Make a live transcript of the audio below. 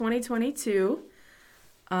2022.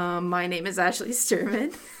 My name is Ashley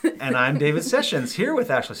Sturman. And I'm David Sessions, here with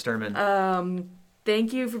Ashley Sturman.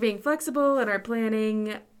 Thank you for being flexible in our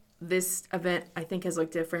planning. This event, I think, has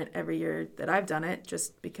looked different every year that I've done it,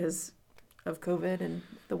 just because of COVID and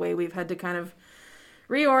the way we've had to kind of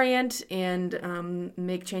reorient and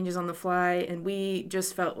make changes on the fly. And we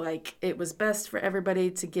just felt like it was best for everybody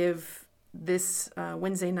to give this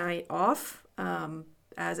Wednesday night off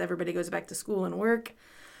as everybody goes back to school and work.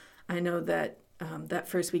 I know that that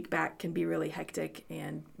first week back can be really hectic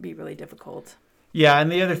and be really difficult. Yeah, and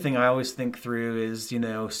the other thing I always think through is,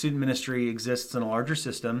 student ministry exists in a larger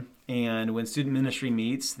system, and when student ministry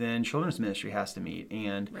meets, then children's ministry has to meet.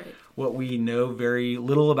 And Right. What we know very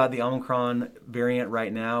little about the Omicron variant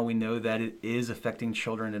right now, we know that it is affecting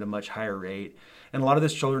children at a much higher rate. And a lot of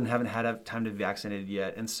those children haven't had time to be vaccinated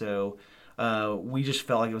yet. And so we just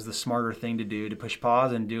felt like it was the smarter thing to do, to push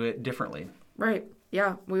pause and do it differently. Right.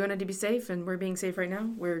 Yeah, we wanted to be safe, and we're being safe right now.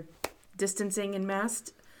 We're distancing and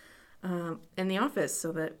masked in the office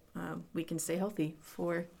so that we can stay healthy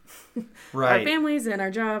for Right. our families and our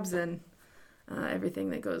jobs and everything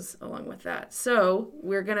that goes along with that. So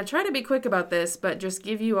we're going to try to be quick about this, but just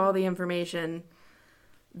give you all the information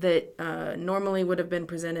that normally would have been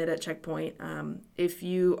presented at Checkpoint. If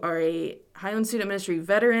you are a Highland Student Ministry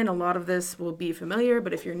veteran, a lot of this will be familiar,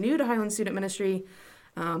 but if you're new to Highland Student Ministry,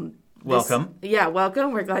 Welcome.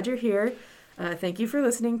 Welcome. We're glad you're here. Thank you for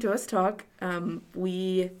listening to us talk. A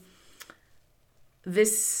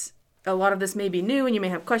lot of this may be new and you may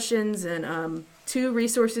have questions, and two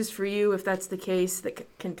resources for you if that's the case that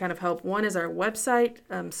can kind of help. One is our website.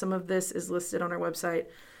 Some of this is listed on our website.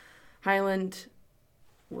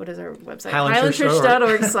 What is our website?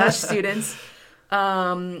 HighlandChurch.org/students.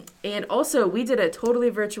 And also, we did a totally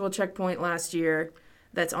virtual Checkpoint last year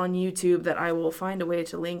that's on YouTube that I will find a way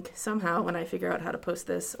to link somehow when I figure out how to post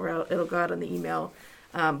this, or it'll go out on the email,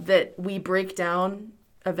 that we break down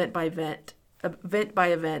event by event,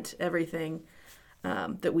 everything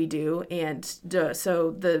that we do. And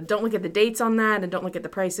so don't look at the dates on that and don't look at the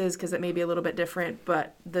prices because it may be a little bit different,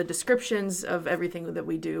 but the descriptions of everything that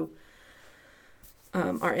we do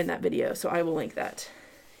are in that video. So I will link that.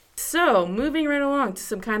 So, moving right along to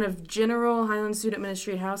some kind of general Highland Student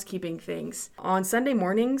Ministry housekeeping things. On Sunday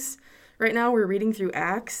mornings, right now we're reading through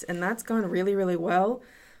Acts, and that's gone really, really well.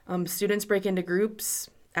 Students break into groups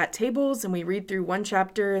at tables, and we read through one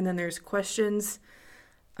chapter, and then there's questions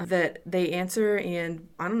that they answer. And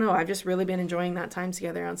I don't know, I've just really been enjoying that time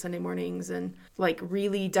together on Sunday mornings and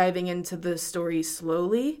really diving into the story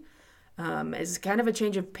slowly. It's kind of a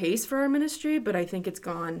change of pace for our ministry, but I think it's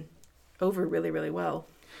gone over really, really well.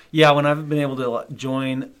 Yeah, when I've been able to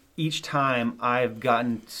join each time, I've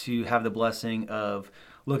gotten to have the blessing of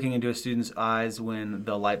looking into a student's eyes when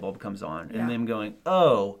the light bulb comes on and them going,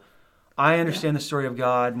 oh, I understand the story of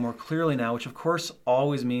God more clearly now, which of course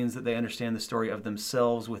always means that they understand the story of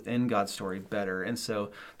themselves within God's story better. And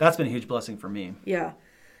so that's been a huge blessing for me. Yeah.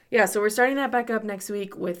 Yeah, so we're starting that back up next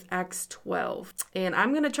week with Acts 12. And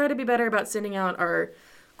I'm going to try to be better about sending out our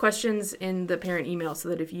questions in the parent email so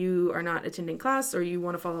that if you are not attending class or you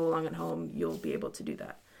want to follow along at home, you'll be able to do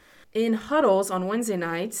that. In huddles on Wednesday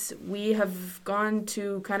nights, we have gone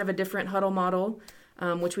to kind of a different huddle model,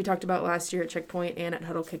 which we talked about last year at Checkpoint and at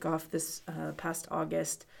Huddle Kickoff this past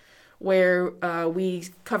August, where we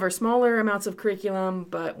cover smaller amounts of curriculum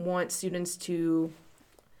but want students to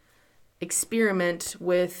experiment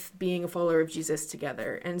with being a follower of Jesus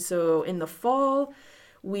together. And so in the fall,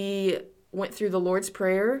 we went through the Lord's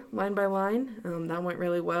Prayer line by line. That went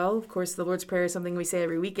really well. Of course, the Lord's Prayer is something we say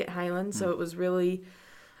every week at Highland, so it was really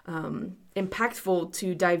impactful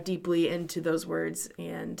to dive deeply into those words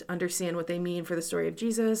and understand what they mean for the story of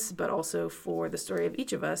Jesus, but also for the story of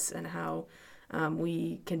each of us and how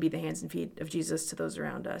we can be the hands and feet of Jesus to those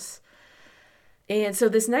around us. And so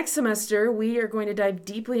this next semester, we are going to dive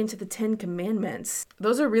deeply into the 10 Commandments.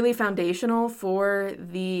 Those are really foundational for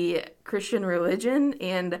the Christian religion,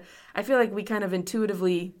 and I feel like we kind of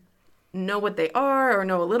intuitively know what they are or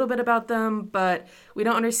know a little bit about them, but we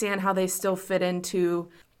don't understand how they still fit into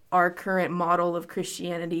our current model of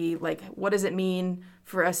Christianity. Like, what does it mean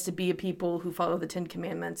for us to be a people who follow the 10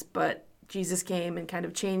 Commandments? But Jesus came and kind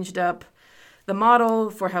of changed up the model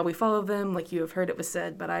for how we follow them, like you have heard it was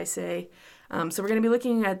said, but I say. So we're going to be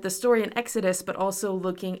looking at the story in Exodus, but also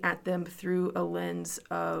looking at them through a lens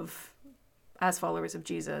of, as followers of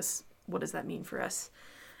Jesus, what does that mean for us?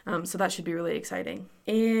 So that should be really exciting.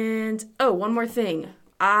 And, one more thing.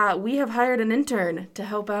 We have hired an intern to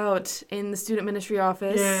help out in the student ministry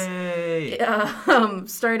office. Yay!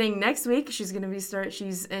 Starting next week, she's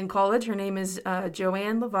in college. Her name is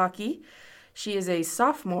Joanne Lavaki. She is a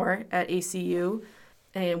sophomore at ACU,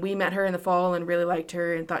 and we met her in the fall and really liked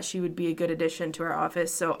her and thought she would be a good addition to our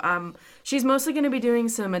office. So she's mostly going to be doing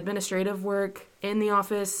some administrative work in the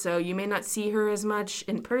office, so you may not see her as much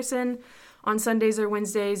in person on Sundays or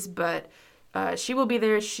Wednesdays, but she will be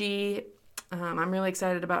there. I'm really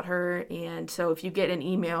excited about her, and so if you get an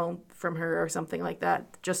email from her or something like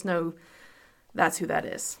that, just know that's who that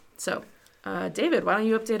is. So, David, why don't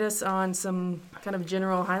you update us on some kind of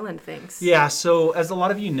general Highland things? Yeah, so as a lot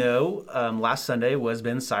of you know, last Sunday was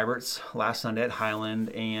Ben Seibert's last Sunday at Highland,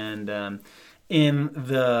 and in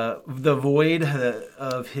the void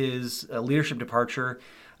of his leadership departure,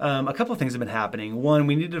 a couple of things have been happening. One,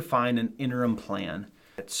 we needed to find an interim plan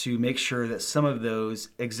to make sure that some of those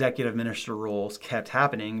executive minister roles kept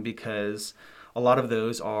happening, because a lot of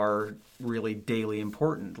those are really daily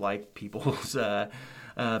important, like people's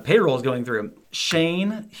payrolls going through.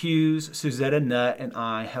 Shane Hughes, Suzetta Nutt, and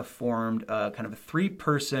I have formed a kind of a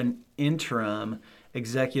 3-person interim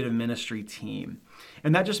executive ministry team.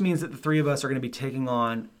 And that just means that the 3 of us are going to be taking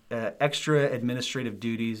on extra administrative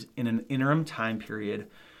duties in an interim time period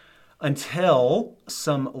until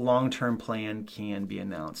some long-term plan can be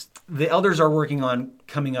announced. The elders are working on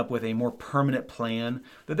coming up with a more permanent plan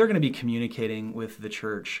that they're going to be communicating with the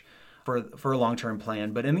church for a long-term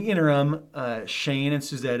plan. But in the interim, Shane and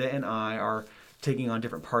Suzetta and I are taking on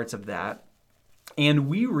different parts of that. And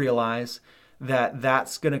we realize that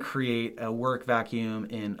that's going to create a work vacuum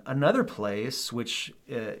in another place, which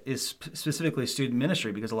is specifically student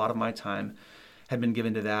ministry, because a lot of my time had been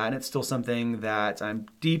given to that. And it's still something that I'm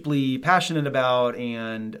deeply passionate about.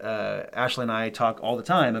 And Ashley and I talk all the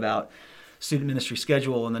time about student ministry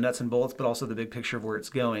schedule and the nuts and bolts, but also the big picture of where it's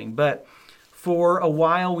going. But for a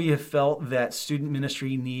while, we have felt that student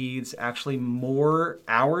ministry needs actually more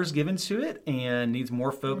hours given to it and needs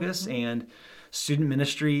more focus. Mm-hmm. And student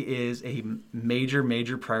ministry is a major,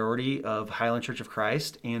 major priority of Highland Church of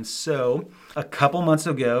Christ. And so a couple months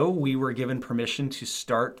ago, we were given permission to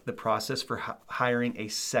start the process for hiring a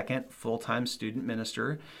second full-time student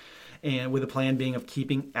minister, and with the plan being of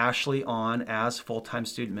keeping Ashley on as full-time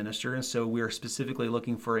student minister. And so we are specifically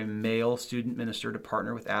looking for a male student minister to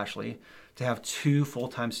partner with Ashley to have 2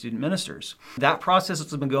 full-time student ministers. That process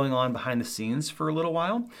has been going on behind the scenes for a little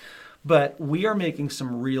while, but we are making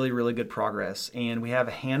some really, really good progress, and we have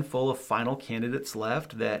a handful of final candidates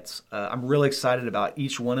left that I'm really excited about.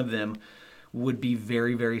 Each one of them would be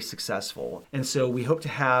very, very successful. And so we hope to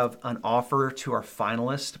have an offer to our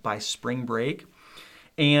finalists by spring break.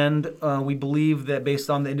 And we believe that based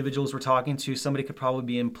on the individuals we're talking to, somebody could probably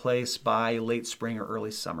be in place by late spring or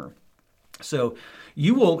early summer. So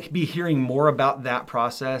you will be hearing more about that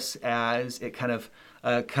process as it kind of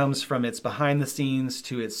comes from its behind the scenes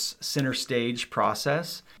to its center stage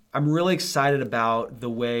process. I'm really excited about the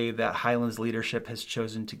way that Highlands leadership has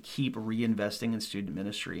chosen to keep reinvesting in student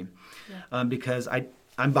ministry, because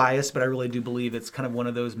I'm biased, but I really do believe it's kind of one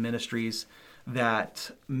of those ministries that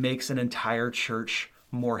makes an entire church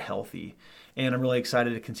more healthy. And I'm really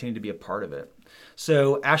excited to continue to be a part of it.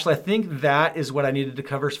 So, Ashley, I think that is what I needed to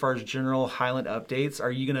cover as far as general Highland updates.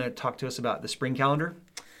 Are you going to talk to us about the spring calendar?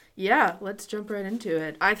 Yeah, let's jump right into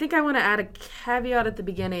it. I think I want to add a caveat at the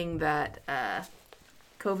beginning that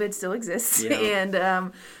COVID still exists,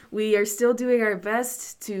 and we are still doing our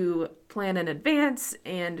best to plan in advance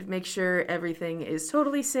and make sure everything is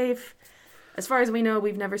totally safe. As far as we know,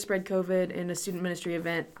 we've never spread COVID in a student ministry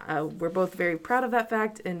event. We're both very proud of that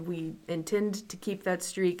fact, and we intend to keep that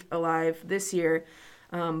streak alive this year.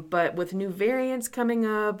 But with new variants coming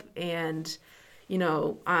up and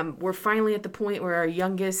we're finally at the point where our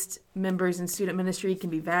youngest members in student ministry can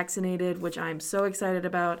be vaccinated, which I'm so excited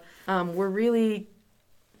about. We're really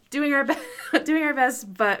doing our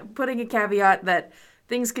best, but putting a caveat that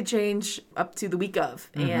things could change up to the week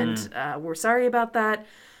of, and we're sorry about that.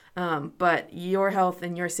 But your health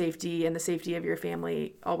and your safety and the safety of your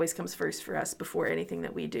family always comes first for us before anything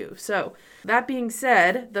that we do. So that being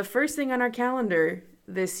said, the first thing on our calendar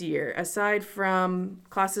this year, aside from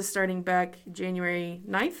classes starting back January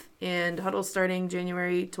 9th and huddle starting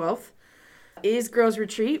January 12th, is Girls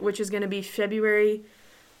Retreat, which is going to be February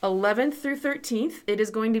 11th through 13th. It is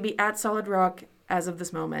going to be at Solid Rock as of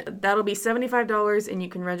this moment. That'll be $75, and you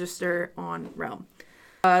can register on Realm.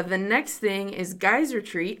 The next thing is Guys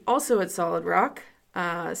Retreat, also at Solid Rock.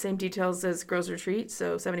 Same details as Girls Retreat,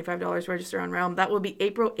 so $75 register on Realm. That will be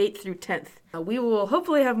April 8th through 10th. We will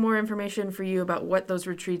hopefully have more information for you about what those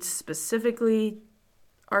retreats specifically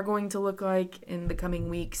are going to look like in the coming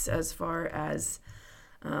weeks as far as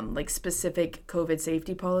specific COVID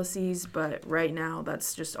safety policies. But right now,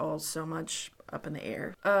 that's just all so much up in the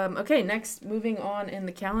air. Okay, next, moving on in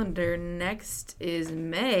the calendar, next is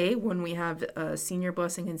May, when we have Senior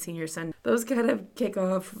Blessing and Senior Sunday. Those kind of kick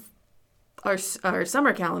off our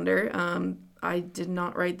summer calendar. I did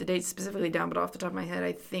not write the dates specifically down, but off the top of my head,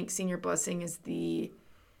 I think Senior Blessing is the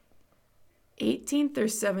 18th or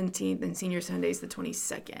 17th, and Senior Sunday is the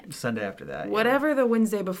 22nd. Sunday after that. Whatever the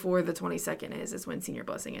Wednesday before the 22nd is when Senior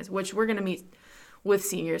Blessing is, which we're going to meet with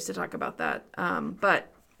seniors to talk about that.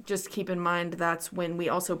 But just keep in mind that's when we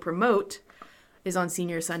also promote is on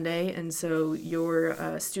Senior Sunday, and so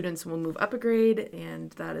your students will move up a grade,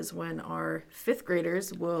 and that is when our 5th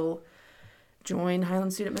graders will join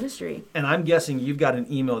Highland Student Ministry. And I'm guessing you've got an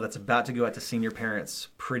email that's about to go out to senior parents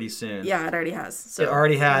pretty soon. Yeah, it already has. So it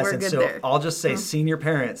already has. we're And good so there. I'll just say, senior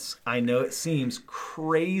parents, I know it seems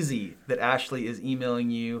crazy that Ashley is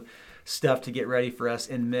emailing you stuff to get ready for us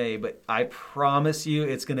in May, but I promise you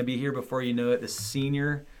it's going to be here before you know it. The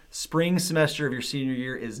spring semester of your senior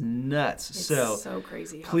year is nuts. It's so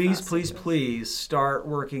crazy. Please start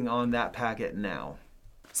working on that packet now.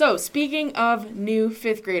 So, speaking of new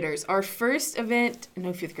 5th graders, our first event,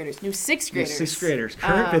 new 6th graders. New 6th graders,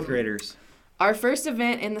 current 5th graders. Our first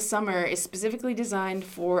event in the summer is specifically designed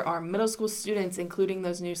for our middle school students, including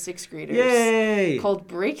those new 6th graders. Yay! Called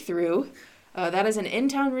Breakthrough. That is an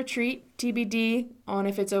in-town retreat, TBD, on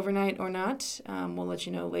if it's overnight or not. We'll let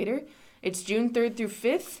you know later. It's June 3rd through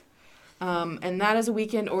 5th. And that is a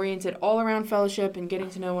weekend oriented all around fellowship and getting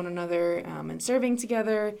to know one another and serving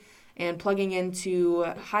together and plugging into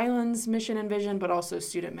Highlands mission and vision, but also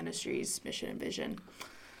Student Ministries mission and vision.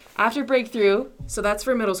 After Breakthrough, so that's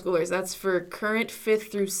for middle schoolers, that's for current 5th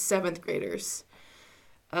through 7th graders,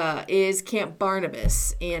 is Camp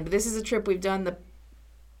Barnabas. And this is a trip we've done,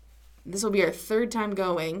 this will be our 3rd time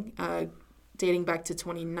going, dating back to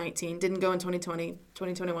 2019. Didn't go in 2020,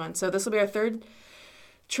 2021. So this will be our 3rd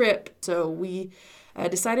trip. So we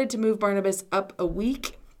decided to move Barnabas up a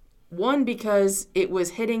week. One, because it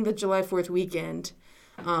was hitting the July 4th weekend,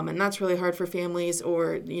 and that's really hard for families,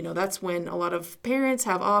 or, that's when a lot of parents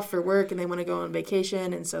have off for work and they want to go on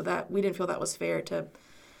vacation, and so that we didn't feel that was fair to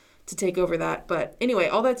take over that. But anyway,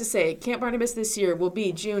 all that to say, Camp Barnabas this year will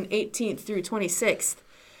be June 18th through 26th.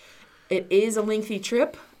 It is a lengthy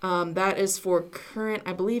trip. That is for current,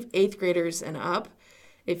 I believe, 8th graders and up.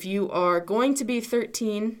 If you are going to be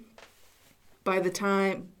 13 by the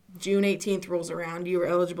time June 18th rolls around, you are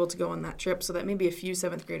eligible to go on that trip. So that may be a few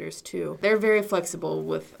 7th graders too. They're very flexible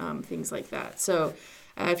with things like that. So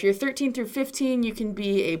if you're 13 through 15, you can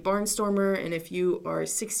be a barnstormer. And if you are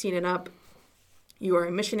 16 and up, you are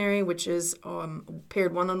a missionary, which is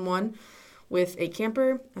paired one-on-one with a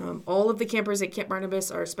camper. All of the campers at Camp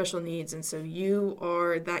Barnabas are special needs. And so you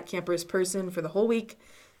are that camper's person for the whole week.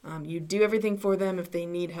 You do everything for them. If they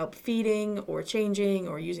need help feeding or changing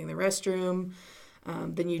or using the restroom,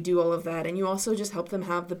 then you do all of that. And you also just help them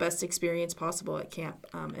have the best experience possible at camp.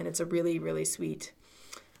 And it's a really, really sweet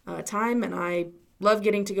time. And I love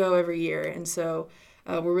getting to go every year. And so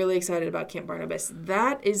we're really excited about Camp Barnabas.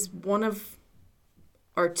 That is one of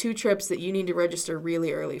our 2 trips that you need to register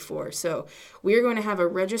really early for. So we are going to have a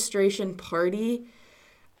registration party,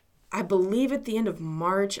 I believe at the end of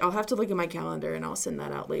March. I'll have to look at my calendar and I'll send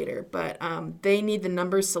that out later. But they need the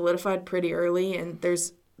numbers solidified pretty early, and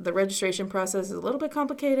the registration process is a little bit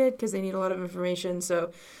complicated because they need a lot of information.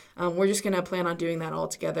 So we're just going to plan on doing that all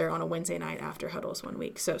together on a Wednesday night after huddles one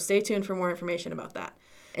week. So stay tuned for more information about that.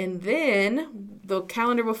 And then the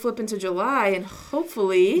calendar will flip into July, and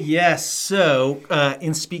hopefully... Yes. So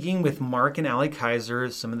in speaking with Mark and Allie Kaiser,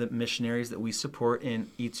 some of the missionaries that we support in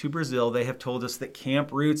Itu, Brazil, they have told us that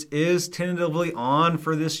Camp Roots is tentatively on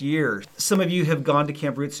for this year. Some of you have gone to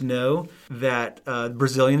Camp Roots know that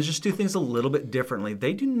Brazilians just do things a little bit differently.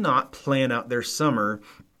 They do not plan out their summer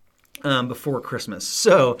before Christmas.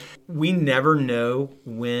 So we never know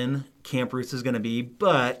when Camp Roots is going to be,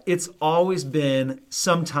 but it's always been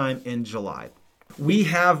sometime in July. We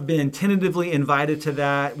have been tentatively invited to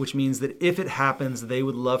that, which means that if it happens, they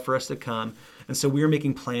would love for us to come. And so we are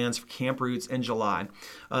making plans for Camp Roots in July.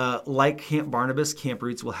 Like Camp Barnabas, Camp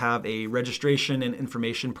Roots will have a registration and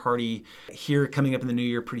information party here coming up in the new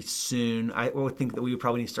year pretty soon. I would think that we would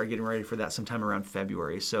probably need to start getting ready for that sometime around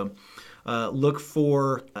February. So look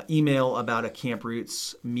for email about a Camp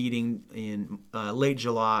Roots meeting in late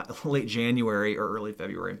January or early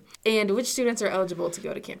February. And which students are eligible to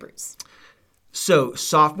go to Camp Roots? So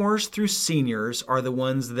sophomores through seniors are the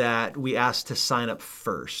ones that we asked to sign up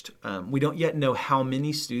first. We don't yet know how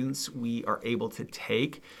many students we are able to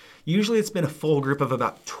take. Usually it's been a full group of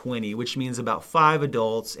about 20, which means about 5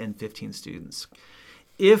 adults and 15 students.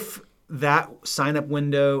 If that sign-up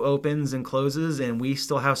window opens and closes and we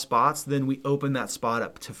still have spots, then we open that spot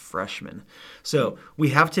up to freshmen. So we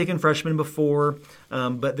have taken freshmen before,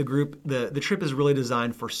 but the trip is really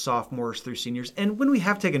designed for sophomores through seniors. And when we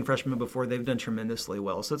have taken freshmen before, they've done tremendously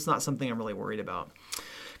well. So it's not something I'm really worried about.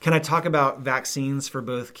 Can I talk about vaccines for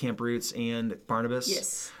both Camp Roots and Barnabas?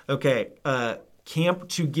 Yes. Okay.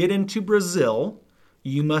 To get into Brazil,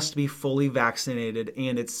 you must be fully vaccinated,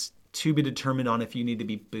 and it's to be determined on if you need to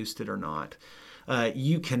be boosted or not.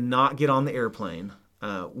 You cannot get on the airplane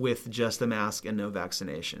with just a mask and no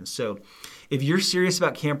vaccination. So if you're serious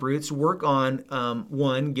about Camp Roots, work on,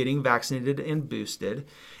 one, getting vaccinated and boosted,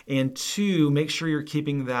 and two, make sure you're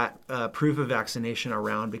keeping that proof of vaccination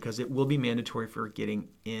around because it will be mandatory for getting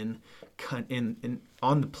in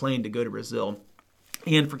on the plane to go to Brazil.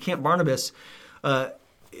 And for Camp Barnabas,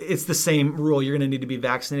 it's the same rule. You're going to need to be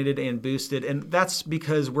vaccinated and boosted. And that's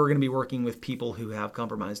because we're going to be working with people who have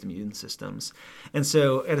compromised immune systems. And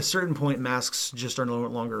so at a certain point, masks just are no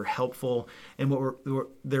longer helpful. And what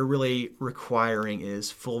they're really requiring is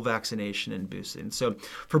full vaccination and boosted. And so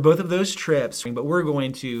for both of those trips, but we're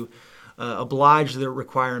going to oblige the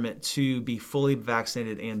requirement to be fully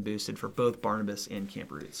vaccinated and boosted for both Barnabas and Camp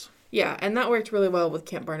Roots. Yeah, and that worked really well with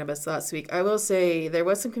Camp Barnabas last week. I will say there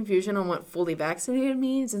was some confusion on what fully vaccinated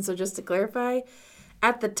means. And so just to clarify,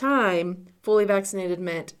 at the time, fully vaccinated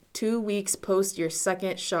meant 2 weeks post your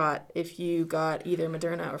second shot if you got either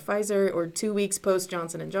Moderna or Pfizer, or 2 weeks post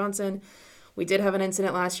Johnson & Johnson. We did have an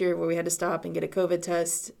incident last year where we had to stop and get a COVID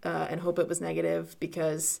test and hope it was negative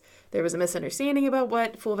because there was a misunderstanding about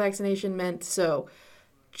what full vaccination meant. So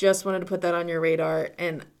just wanted to put that on your radar.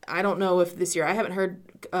 And I don't know if this year, I haven't heard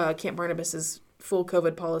Camp Barnabas's full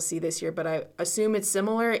COVID policy this year, but I assume it's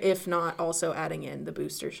similar, if not also adding in the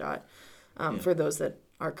booster shot for those that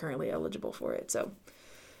are currently eligible for it. So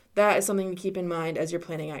that is something to keep in mind as you're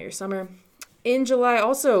planning out your summer. In July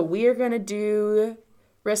also, we are going to do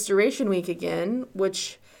Restoration Week again,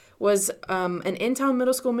 which was an in-town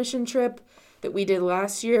middle school mission trip that we did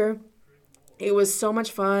last year. It was so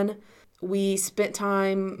much fun. We spent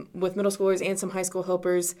time with middle schoolers and some high school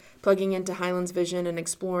helpers plugging into Highland's vision and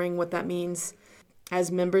exploring what that means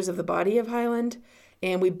as members of the body of Highland.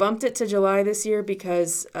 And we bumped it to July this year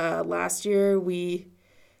because last year we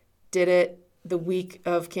did it the week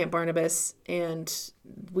of Camp Barnabas and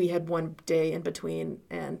we had one day in between.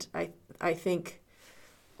 And I think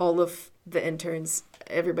all of the interns,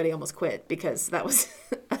 everybody almost quit because that was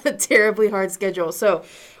a terribly hard schedule. So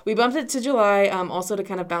we bumped it to July, also to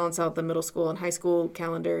kind of balance out the middle school and high school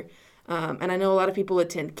calendar. And I know a lot of people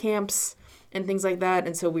attend camps and things like that.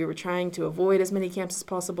 And so we were trying to avoid as many camps as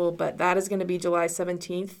possible, but that is going to be July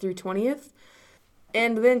 17th through 20th.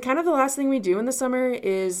 And then kind of the last thing we do in the summer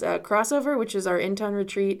is Crossover, which is our in-town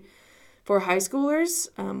retreat for high schoolers,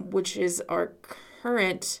 which is our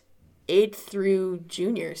current 8th through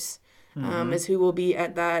juniors. Is who will be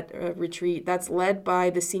at that retreat. That's led by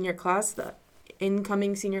the senior class, the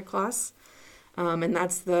incoming senior class. And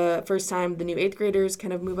that's the first time the new 8th graders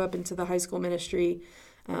kind of move up into the high school ministry.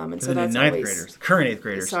 And so that's ninth graders, the current 8th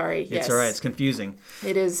graders. Sorry, yes. It's all right. It's confusing.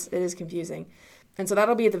 It is confusing. And so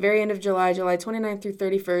that'll be at the very end of July 29th through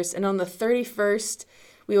 31st. And on the 31st,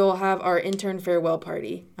 we will have our intern farewell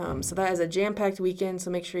party. So that is a jam-packed weekend,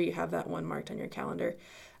 so make sure you have that one marked on your calendar.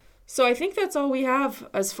 So I think that's all we have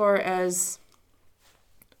as far as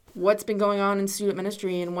what's been going on in student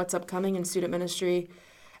ministry and what's upcoming in student ministry.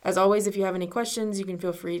 As always, if you have any questions, you can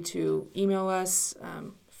feel free to email us,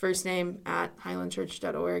 first name at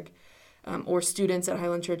highlandchurch.org, or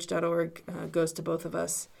students@highlandchurch.org, goes to both of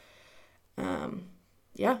us.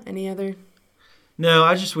 Any other? No,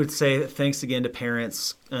 I just would say thanks again to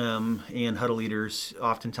parents and huddle leaders,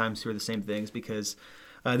 oftentimes who are the same things, because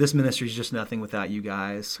this ministry is just nothing without you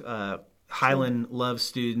guys. Highland loves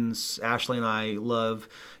students. Ashley and I love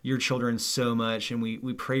your children so much, and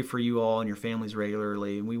we pray for you all and your families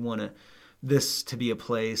regularly. And we want this to be a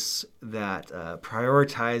place that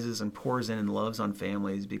prioritizes and pours in and loves on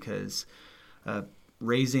families, because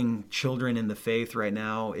raising children in the faith right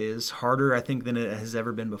now is harder, I think, than it has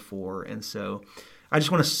ever been before. And so I just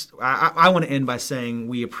want to I want to end by saying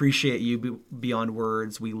we appreciate you beyond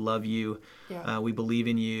words. We love you. Yeah. We believe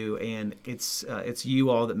in you, and it's you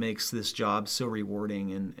all that makes this job so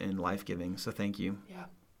rewarding and life-giving. So thank you. Yeah.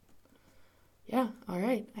 Yeah. All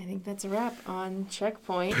right. I think that's a wrap on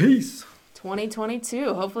Checkpoint. Peace.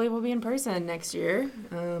 2022. Hopefully we'll be in person next year.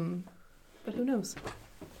 But who knows?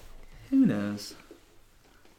 Who knows?